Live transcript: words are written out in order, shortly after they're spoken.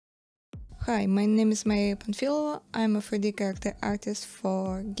Hi, my name is Maria Panfilova. I'm a 3D character artist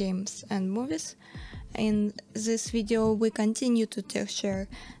for games and movies. In this video we continue to texture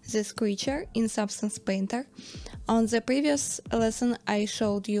this creature in Substance Painter. On the previous lesson I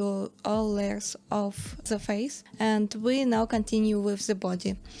showed you all layers of the face, and we now continue with the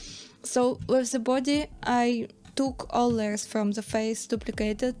body. So with the body I took all layers from the face,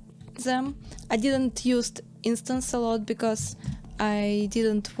 duplicated them. I didn't use instance a lot because I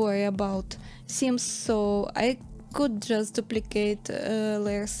didn't worry about seams, so I could just duplicate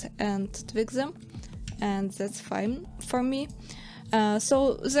layers and tweak them, and that's fine for me.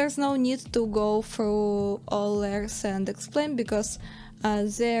 So there's no need to go through all layers and explain, because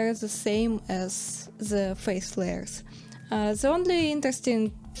they're the same as the face layers. The only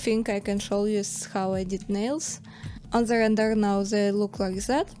interesting thing I can show you is how I did nails. On the render now they look like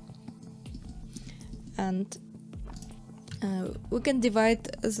that, and we can divide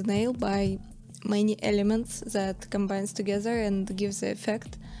the nail by many elements that combines together and gives the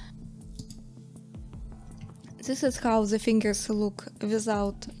effect. This is how the fingers look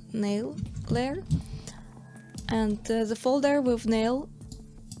without nail layer, and the folder with nail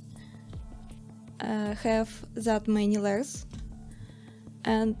have that many layers.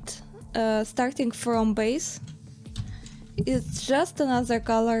 And starting from base, it's just another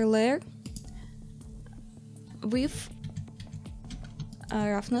color layer with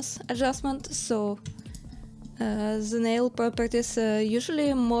roughness adjustment, so the nail properties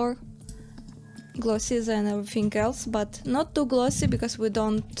usually more glossy than everything else, but not too glossy because we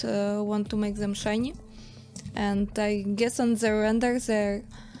don't want to make them shiny. And I guess on the render they're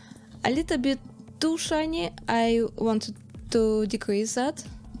a little bit too shiny. I wanted to decrease that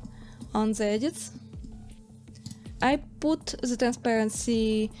on the edits. I put the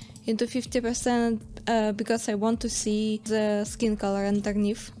transparency into 50% because I want to see the skin color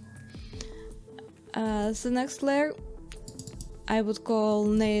underneath. The next layer I would call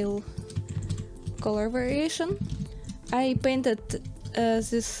nail color variation. I painted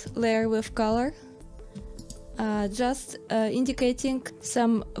this layer with color, just indicating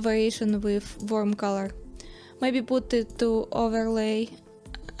some variation with warm color. Maybe put it to overlay.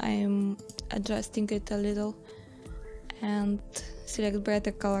 I'm adjusting it a little, and select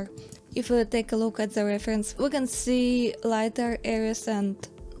brighter color. If we take a look at the reference, we can see lighter areas and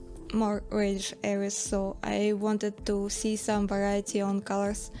more reddish areas, so I wanted to see some variety on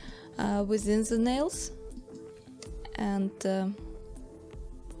colors within the nails. And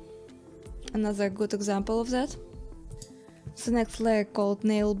another good example of that, the next layer called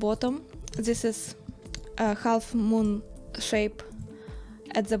nail bottom. This is a half moon shape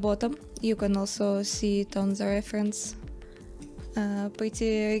at the bottom. You can also see it on the reference.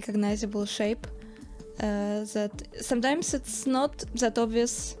 Pretty recognizable shape that sometimes it's not that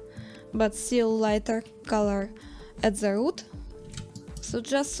obvious, but still lighter color at the root. So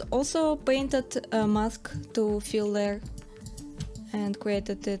just also painted a mask to fill there and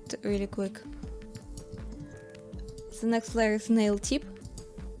created it really quick. The next layer is nail tip.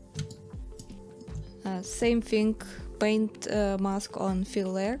 Same thing, paint mask on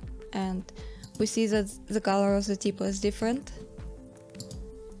fill layer, and we see that the color of the tip is different.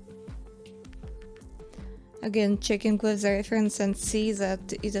 Again, checking with the reference and see that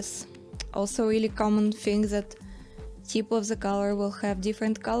it is also really common thing that tip of the color will have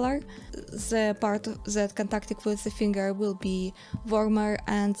different color. The part that contacting with the finger will be warmer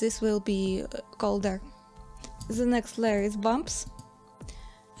and this will be colder. The next layer is bumps,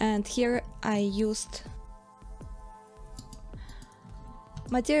 and here I used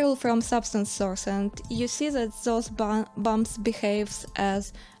material from Substance Source, and you see that those bumps behaves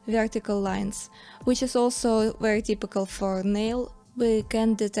as vertical lines, which is also very typical for nail. We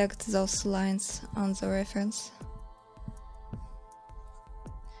can detect those lines on the reference.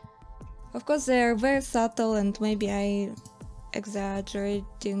 Of course they are very subtle and maybe I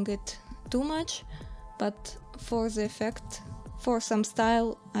exaggerating it too much, but for the effect, for some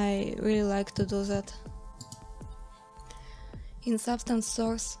style, I really like to do that. In Substance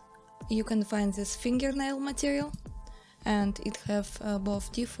Source you can find this fingernail material, and it have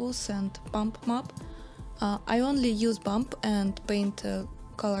both diffuse and bump map. I only use bump and paint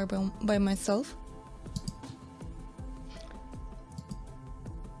color by myself.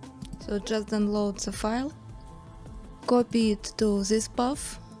 So just download the file, copy it to this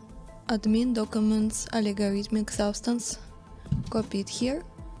path, admin documents algorithmic substance, copy it here,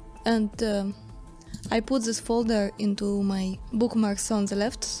 and I put this folder into my bookmarks on the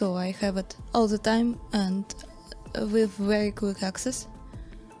left, so I have it all the time and with very quick access.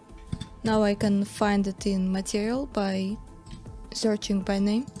 Now I can find it in material by searching by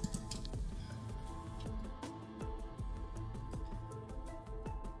name.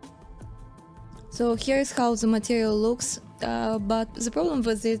 So here is how the material looks, but the problem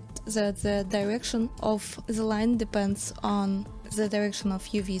with it is that the direction of the line depends on the direction of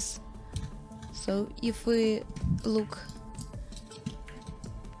UVs. So if we look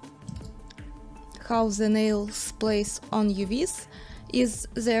how the nails place on UVs, is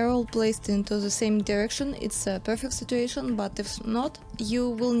they're all placed into the same direction, it's a perfect situation, but if not, you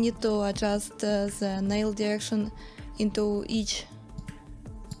will need to adjust the nail direction into each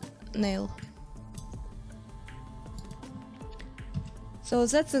nail. So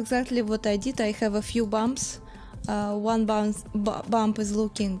that's exactly what I did. I have a few bumps. One bump is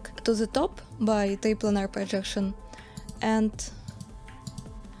looking to the top by triplanar projection, and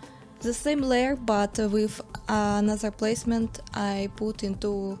the same layer but with another placement I put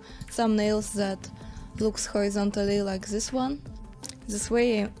into some nails that looks horizontally like this one. This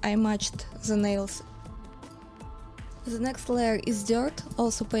way I matched the nails. The next layer is dirt,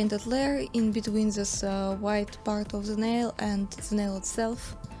 also painted layer in between this white part of the nail and the nail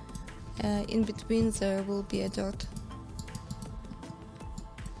itself. In between there will be a dirt.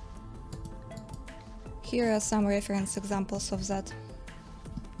 Here are some reference examples of that.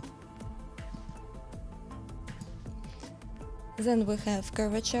 Then we have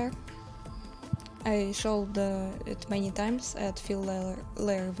curvature. I showed it many times. I fill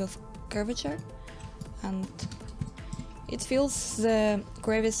layer with curvature, and it fills the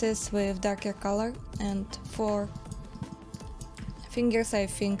crevices with darker color, and for fingers I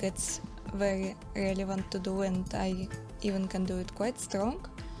think it's very relevant to do, and I even can do it quite strong.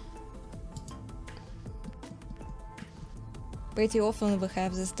 Pretty often we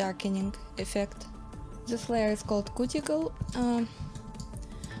have this darkening effect. This layer is called cuticle.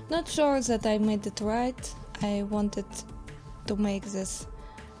 Not sure that I made it right. I wanted to make this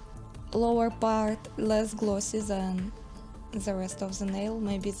lower part less glossy than the rest of the nail.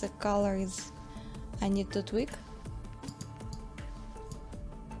 Maybe the color is I need to tweak.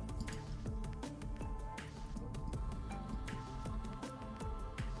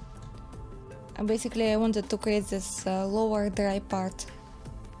 And basically I wanted to create this lower dry part,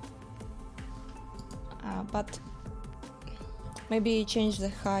 but maybe change the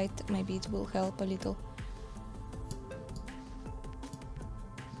height, maybe it will help a little.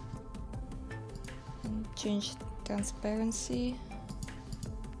 And change transparency.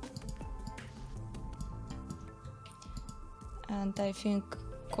 And I think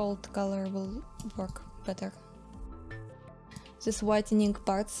cold color will work better. These whitening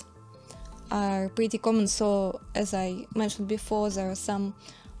parts are pretty common, so as I mentioned before, there are some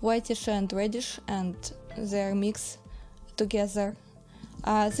whitish and reddish and they're mixed together.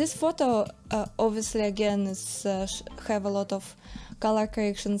 This photo obviously again is have a lot of color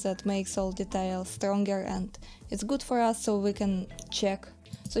corrections that makes all details stronger, and it's good for us so we can check.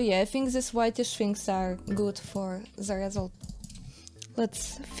 So yeah, I think these whitish things are good for the result.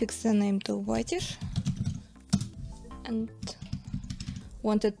 Let's fix the name to whitish, and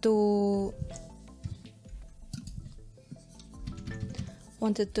wanted to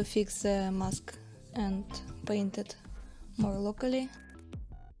fix the mask and paint it more locally.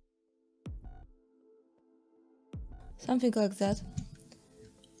 Something like that.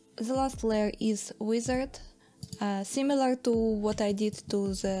 The last layer is wizard, similar to what I did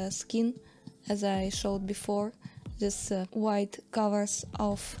to the skin, as I showed before. This white covers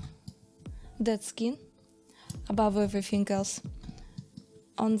of dead skin above everything else.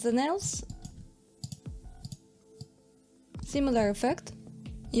 On the nails, similar effect.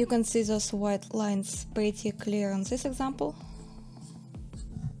 You can see those white lines pretty clear on this example.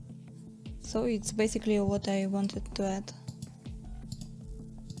 So it's basically what I wanted to add.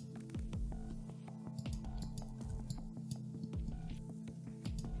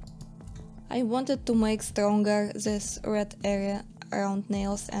 I wanted to make stronger this red area around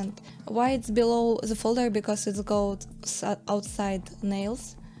nails, and why it's below the folder, because it goes outside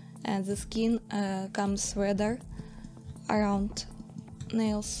nails and the skin comes redder around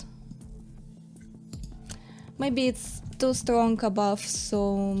nails. Maybe it's too strong above,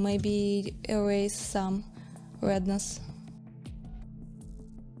 so maybe erase some redness.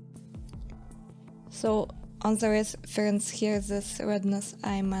 So on the reference here, this redness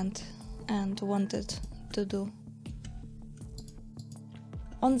I meant and wanted to do.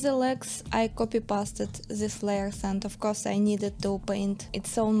 On the legs I copy-pasted these layers, and of course I needed to paint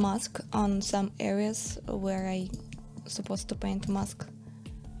its own mask on some areas where I supposed to paint mask.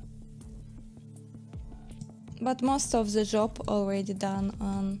 But most of the job already done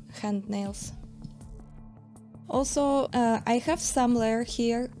on hand nails. Also I have some layer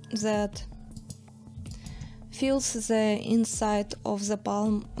here that fills the inside of the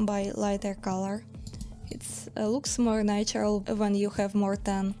palm by lighter color. It looks more natural when you have more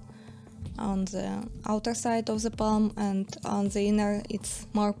tan on the outer side of the palm, and on the inner it's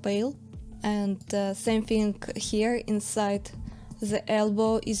more pale. And same thing here, inside the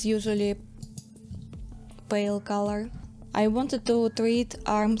elbow is usually pale color. I wanted to treat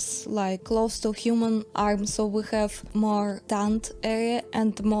arms like close to human arms, so we have more tanned area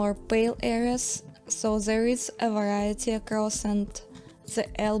and more pale areas, so there is a variety across. And the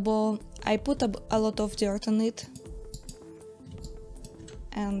elbow, I put a lot of dirt on it,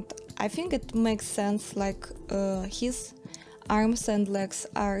 and I think it makes sense, like his arms and legs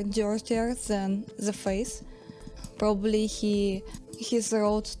are dirtier than the face. Probably his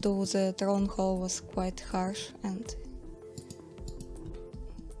road to the throne hall was quite harsh, and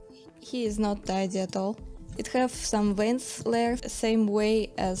he is not tidy at all. It has some veins layer, same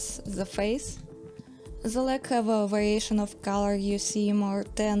way as the face. The leg have a variation of color. You see more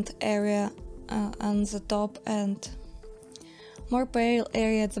tanned area on the top and more pale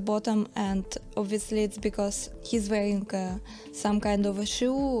area at the bottom, and obviously it's because he's wearing some kind of a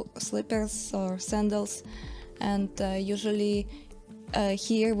shoe, slippers or sandals, and usually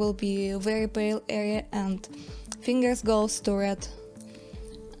here will be a very pale area and fingers goes to red.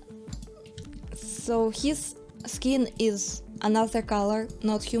 So his skin is another color,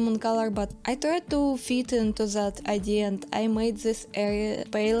 not human color, but I tried to fit into that idea and I made this area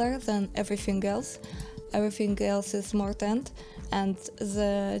paler than everything else. Everything else is more tanned, and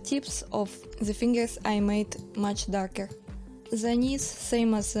the tips of the fingers I made much darker. The knees,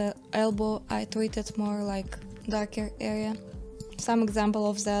 same as the elbow, I treated more like darker area. Some example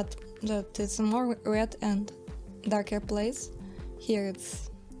of that it's more red and darker place. Here it's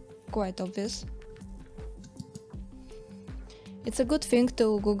quite obvious. It's a good thing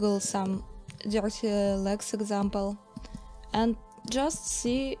to Google some dirty legs example and just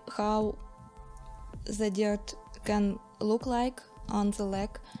see how the dirt can look like on the leg.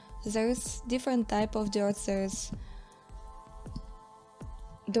 There is different type of dirt. There is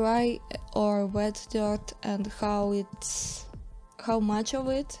dry or wet dirt and how much of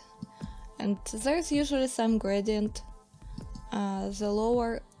it, and there's usually some gradient. The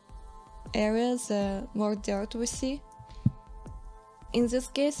lower area, the more dirt we see. In this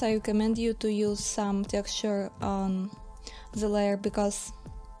case I recommend you to use some texture on the layer, because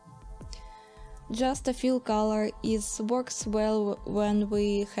just a fill color works well when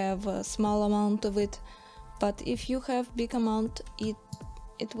we have a small amount of it, but if you have big amount,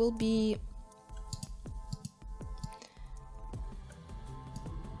 it will be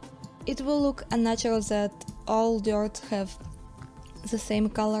look unnatural that all dirt have the same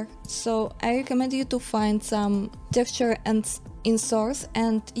color. So I recommend you to find some texture and in source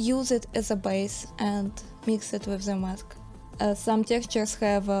and use it as a base and mix it with the mask. Some textures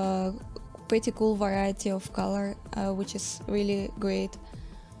have a pretty cool variety of color, which is really great.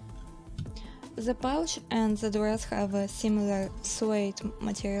 The pouch and the dress have a similar suede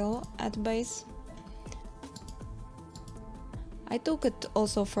material at base. I took it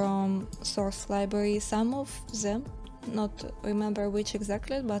also from source library, some of them, not remember which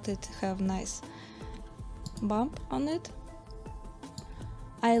exactly, but it have nice bump on it.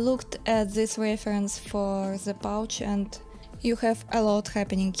 I looked at this reference for the pouch and you have a lot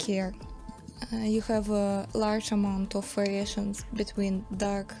happening here. You have a large amount of variations between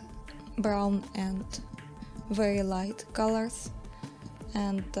dark brown and very light colors,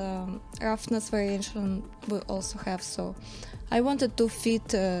 and roughness variation we also have, so I wanted to fit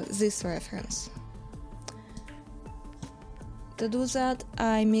this reference. To do that,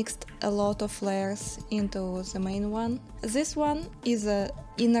 I mixed a lot of layers into the main one. This one is the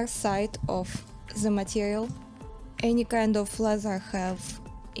inner side of the material. Any kind of leather have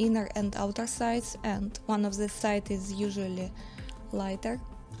inner and outer sides, and one of the sides is usually lighter.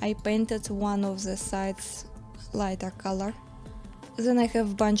 I painted one of the sides lighter color. Then I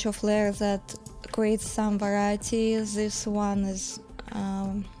have a bunch of layers that create some variety. This one is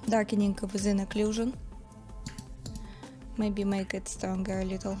darkening within occlusion. Maybe make it stronger a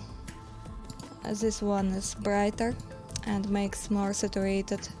little. This one is brighter and makes more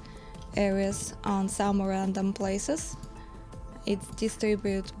saturated areas on some random places. It's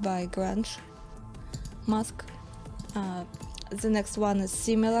distributed by grunge mask. The next one is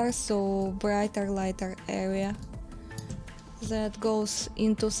similar, so brighter, lighter area that goes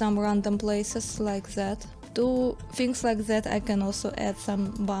into some random places like that. To things like that I can also add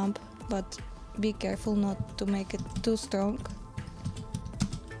some bump, but be careful not to make it too strong.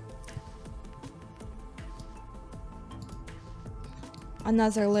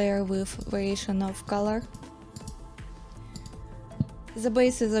 Another layer with variation of color. The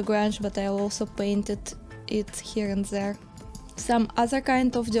base is a grunge, but I also painted it here and there. Some other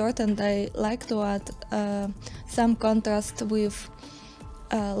kind of dirt, and I like to add some contrast with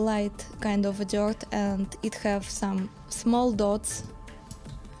light kind of dirt, and it have some small dots.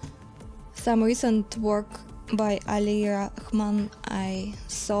 Some recent work by Ali Rahman I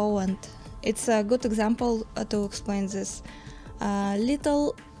saw, and it's a good example to explain this.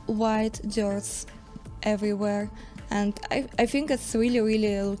 Little white dirts everywhere, and I think it's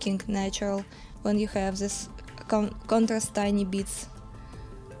really looking natural when you have this contrast tiny bits.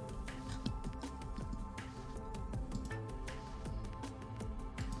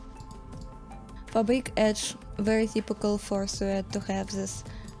 Fabric edge, very typical for suede to have this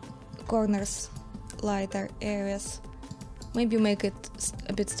corners, lighter areas. Maybe make it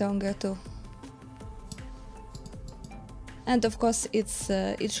a bit stronger too. And of course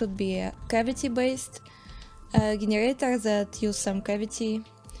it should be a cavity based generator that use some cavity.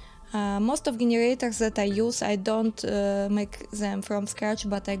 Most of generators that I use, I don't make them from scratch,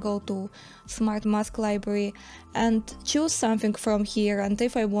 but I go to Smart Mask library and choose something from here, and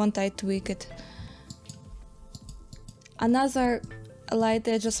if I want I tweak it. Another light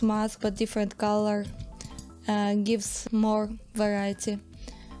edges mask but different color gives more variety.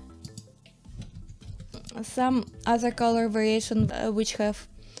 Some other color variation which have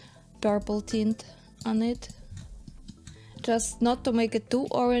purple tint on it, just not to make it too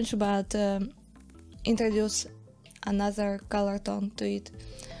orange, but introduce another color tone to it.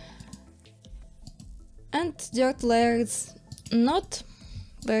 And dirt layer is not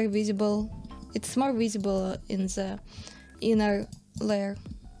very visible, it's more visible in the inner layer.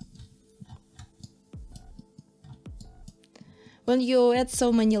 When you add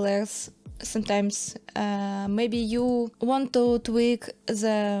so many layers, sometimes maybe you want to tweak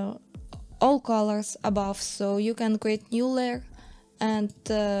the all colors above, so you can create new layer and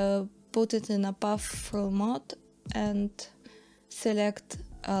put it in a powerful mode and select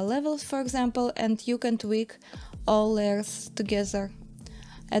levels, for example, and you can tweak all layers together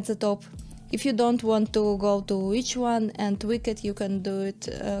at the top. If you don't want to go to each one and tweak it, you can do it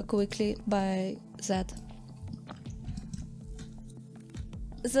quickly by that.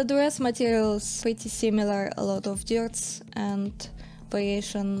 The dress material is pretty similar, a lot of dirts and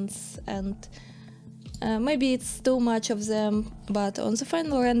variations, and maybe it's too much of them, but on the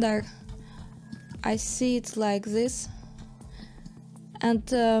final render I see it like this, and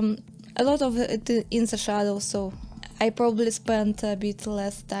a lot of it in the shadow, so I probably spent a bit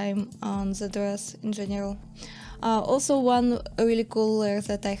less time on the dress in general. Also, one really cool layer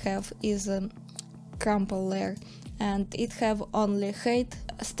that I have is a crumple layer, and it have only height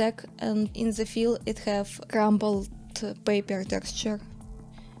stack, and in the fill it have crumpled paper texture.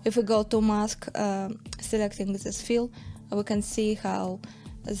 If we go to mask, selecting this fill, we can see how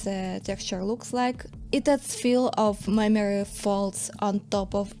the texture looks like. It adds feel of memory folds on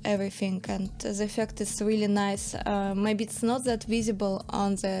top of everything, and the effect is really nice. Maybe it's not that visible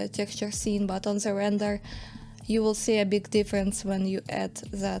on the texture scene, but on the render you will see a big difference when you add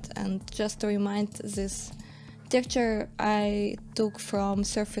that. And just to remind, this texture I took from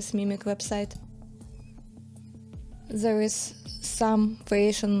Surface Mimic website. There is some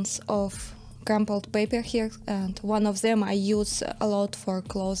variations of crumpled paper here, and one of them I use a lot for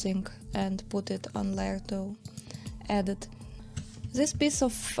clothing and put it on layer to add it. This piece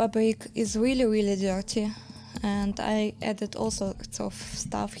of fabric is really dirty, and I added all sorts of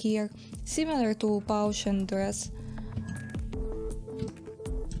stuff here, similar to pouch and dress.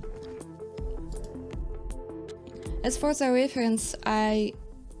 As for the reference, I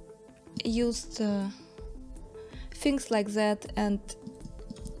used things like that, and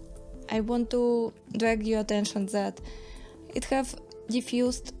I want to drag your attention that it have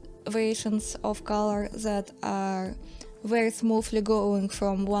diffused variations of color that are very smoothly going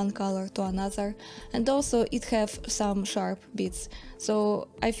from one color to another, and also it have some sharp bits. So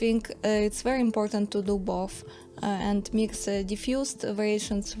I think it's very important to do both and mix diffused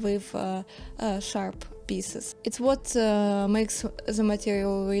variations with sharp pieces. It's what makes the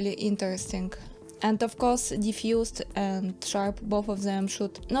material really interesting. And of course, diffused and sharp, both of them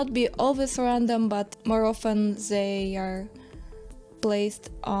should not be always random, but more often they are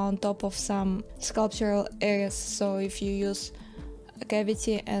placed on top of some sculptural areas. So if you use a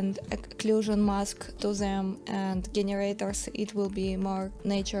cavity and occlusion mask to them and generators, it will be more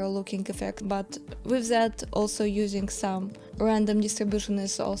natural looking effect. But with that, also using some random distribution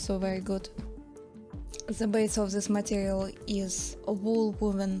is also very good. The base of this material is a wool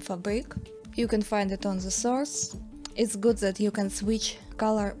woven fabric. You can find it on the source. It's good that you can switch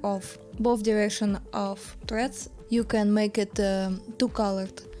color of both direction of threads. You can make it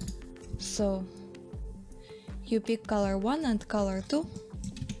two-colored, so you pick color 1 and color 2,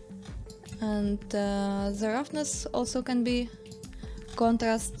 and the roughness also can be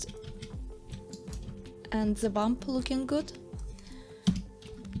contrast and the bump looking good.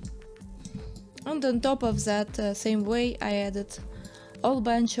 And on top of that, same way, I added a whole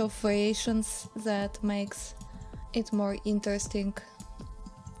bunch of variations that makes it more interesting.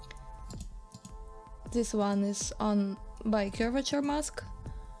 This one is on by curvature mask,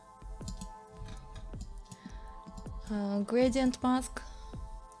 gradient mask,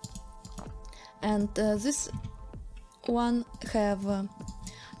 and this one have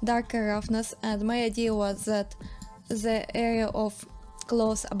darker roughness, and my idea was that the area of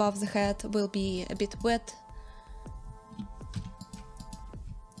clothes above the head will be a bit wet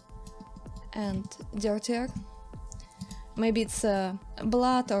and dirtier. Maybe it's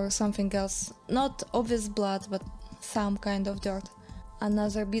blood or something else, not obvious blood, but some kind of dirt.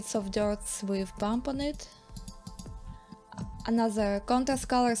 Another bits of dirt with bump on it. Another contrast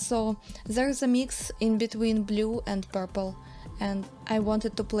color, so there's a mix in between blue and purple, and I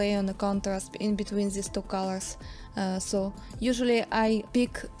wanted to play on the contrast in between these two colors. So usually I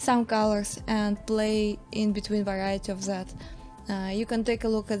pick some colors and play in between variety of that. You can take a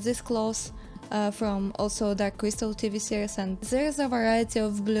look at this clothes from also Dark Crystal TV series, and there's a variety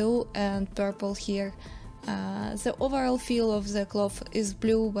of blue and purple here. The overall feel of the cloth is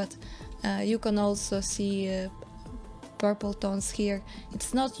blue, but you can also see purple tones here.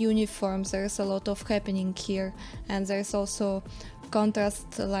 It's not uniform, there's a lot of happening here, and there's also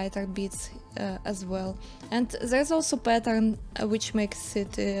contrast lighter bits as well. And there's also pattern which makes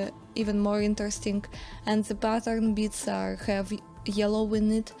it even more interesting, and the pattern bits have yellow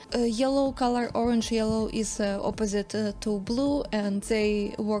in it. Yellow color, orange yellow, is opposite to blue, and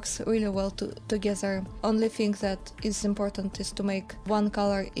they works really well together. Only thing that is important is to make one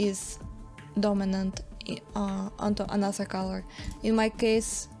color is dominant onto another color. In my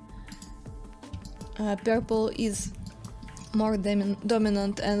case, purple is more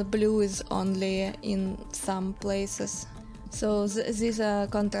dominant and blue is only in some places. So these are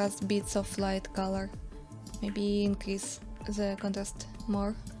contrast bits of light color. Maybe increase the contrast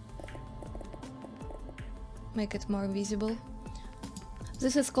more, make it more visible.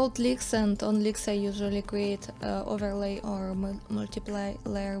 This is called leaks, and on leaks I usually create overlay or multiply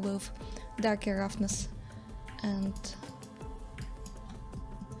layer with darker roughness, and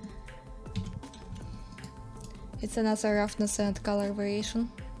it's another roughness and color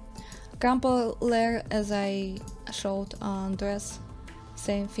variation. Crumple layer, as I showed on dress,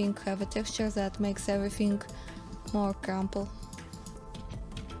 same thing, have a texture that makes everything more crumple.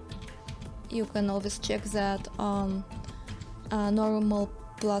 You can always check that on normal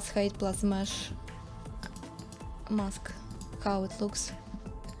plus height plus mesh mask, how it looks.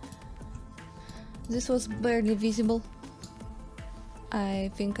 This was barely visible.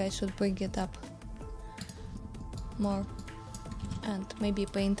 I think I should bring it up more and maybe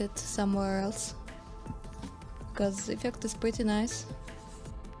paint it somewhere else, because the effect is pretty nice.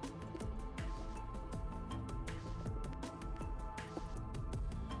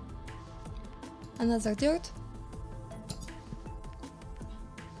 Another dirt.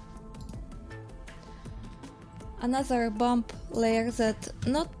 Another bump layer that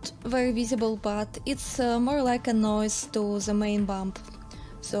not very visible, but it's more like a noise to the main bump.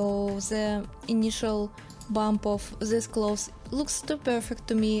 So the initial bump of this clothes looks too perfect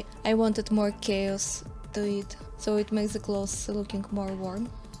to me. I wanted more chaos to it, so it makes the clothes looking more warm.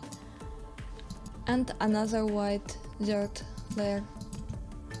 And another white dirt layer.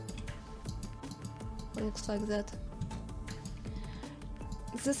 Looks like that.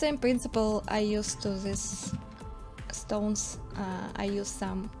 It's the same principle I used to these stones. I used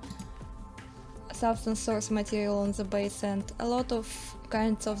some substance source material on the base and a lot of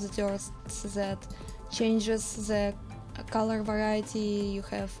kinds of the dirt that changes the color variety. You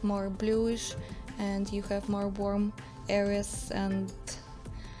have more bluish and you have more warm areas, and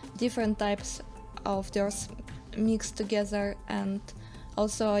different types of dirt mixed together. And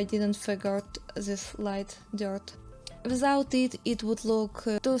also I didn't figure this light dirt. Without it, it would look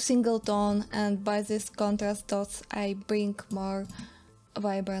too single tone, and by this contrast dots I bring more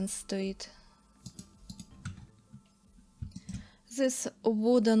vibrance to it. This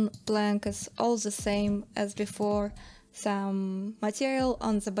wooden plank is all the same as before. Some material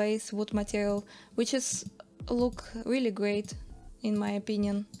on the base, wood material, which is look really great in my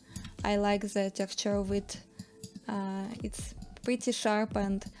opinion. I like the texture of it. It's pretty sharp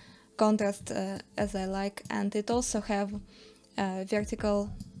and contrast as I like, and it also have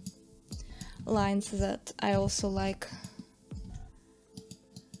vertical lines that I also like.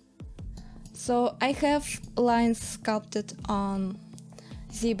 So I have lines sculpted on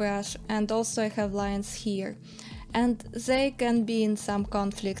ZBrush, and also I have lines here, and they can be in some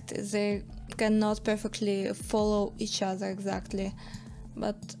conflict. They cannot perfectly follow each other exactly,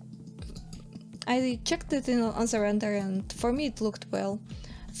 but I checked it on the render and for me it looked well.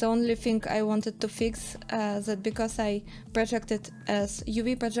 The only thing I wanted to fix that because I projected as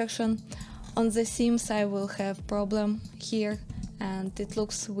UV projection on the seams, I will have problem here, and it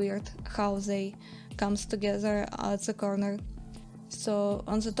looks weird how they comes together at the corner. So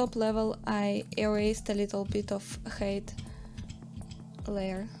on the top level I erased a little bit of height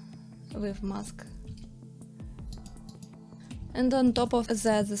layer with mask. And on top of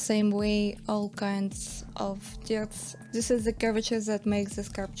that, the same way, all kinds of dirts. This is the curvature that makes the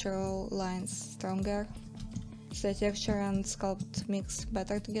sculptural lines stronger. The texture and sculpt mix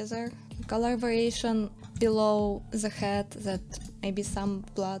better together. Color variation below the head, that maybe some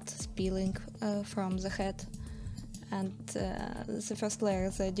blood spilling from the head. And the first layer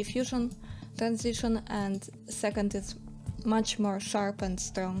is the diffusion transition, and second is much more sharp and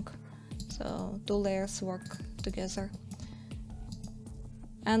strong. So two layers work together.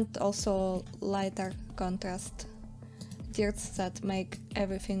 And also lighter contrast dirts that make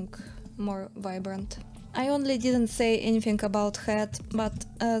everything more vibrant. I only didn't say anything about head, but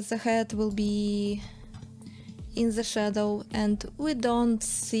the head will be in the shadow and we don't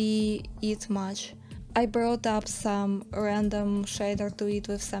see it much. I brought up some random shader to it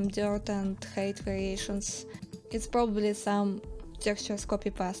with some dirt and height variations. It's probably some textures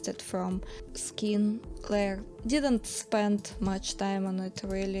copy-pasted from skin layer. Didn't spend much time on it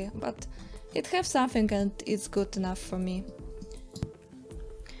really, but it has something and it's good enough for me.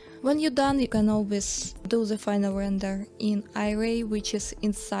 When you're done, you can always do the final render in iRay, which is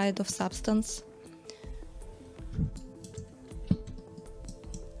inside of Substance.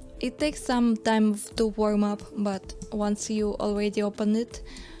 It takes some time to warm up, but once you already open it,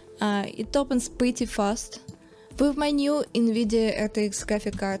 it opens pretty fast. With my new NVIDIA RTX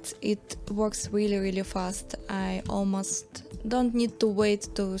graphic card, it works really fast. I almost don't need to wait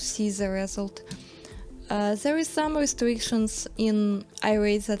to see the result. There is some restrictions in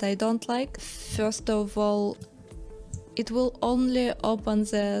iRay that I don't like. First of all, it will only open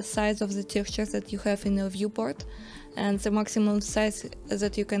the size of the texture that you have in your viewport, and the maximum size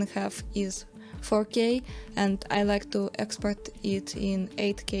that you can have is 4K, and I like to export it in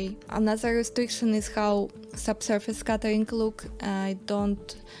 8K. Another restriction is how subsurface scattering look. I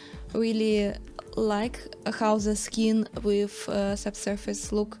don't really like how the skin with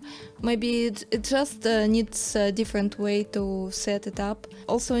subsurface look. Maybe it just needs a different way to set it up.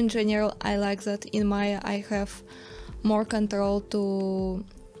 Also in general, I like that in Maya I have more control to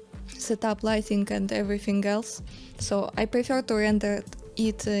set up lighting and everything else. So I prefer to render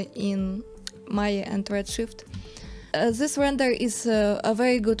it in Maya and Redshift. This render is a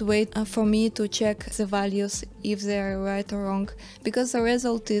very good way for me to check the values if they are right or wrong, because the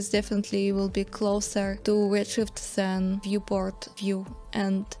result is definitely will be closer to Redshift than viewport view.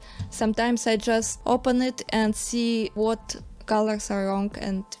 And sometimes I just open it and see what colors are wrong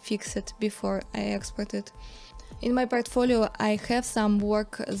and fix it before I export it. In my portfolio I have some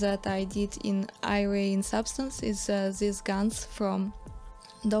work that I did in iRay in Substance. It's these guns from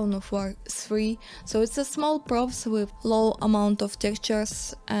Dawn of War 3. So it's a small props with low amount of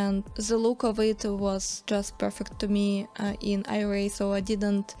textures, and the look of it was just perfect to me in iRay, so I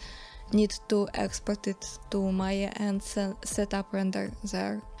didn't need to export it to Maya and set up render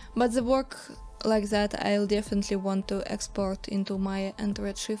there. But the work like that I'll definitely want to export into Maya and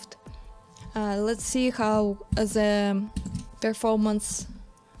Redshift. Let's see how the performance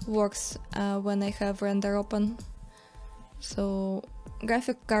works when I have render open. So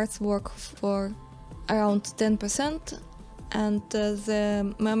graphic cards work for around 10% and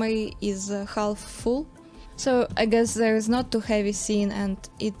the memory is half full. So I guess there is not too heavy scene and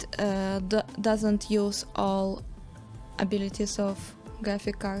it doesn't use all abilities of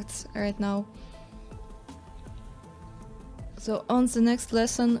graphic cards right now. So on the next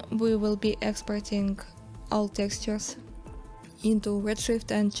lesson we will be exporting all textures into Redshift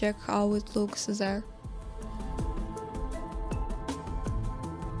and check how it looks there.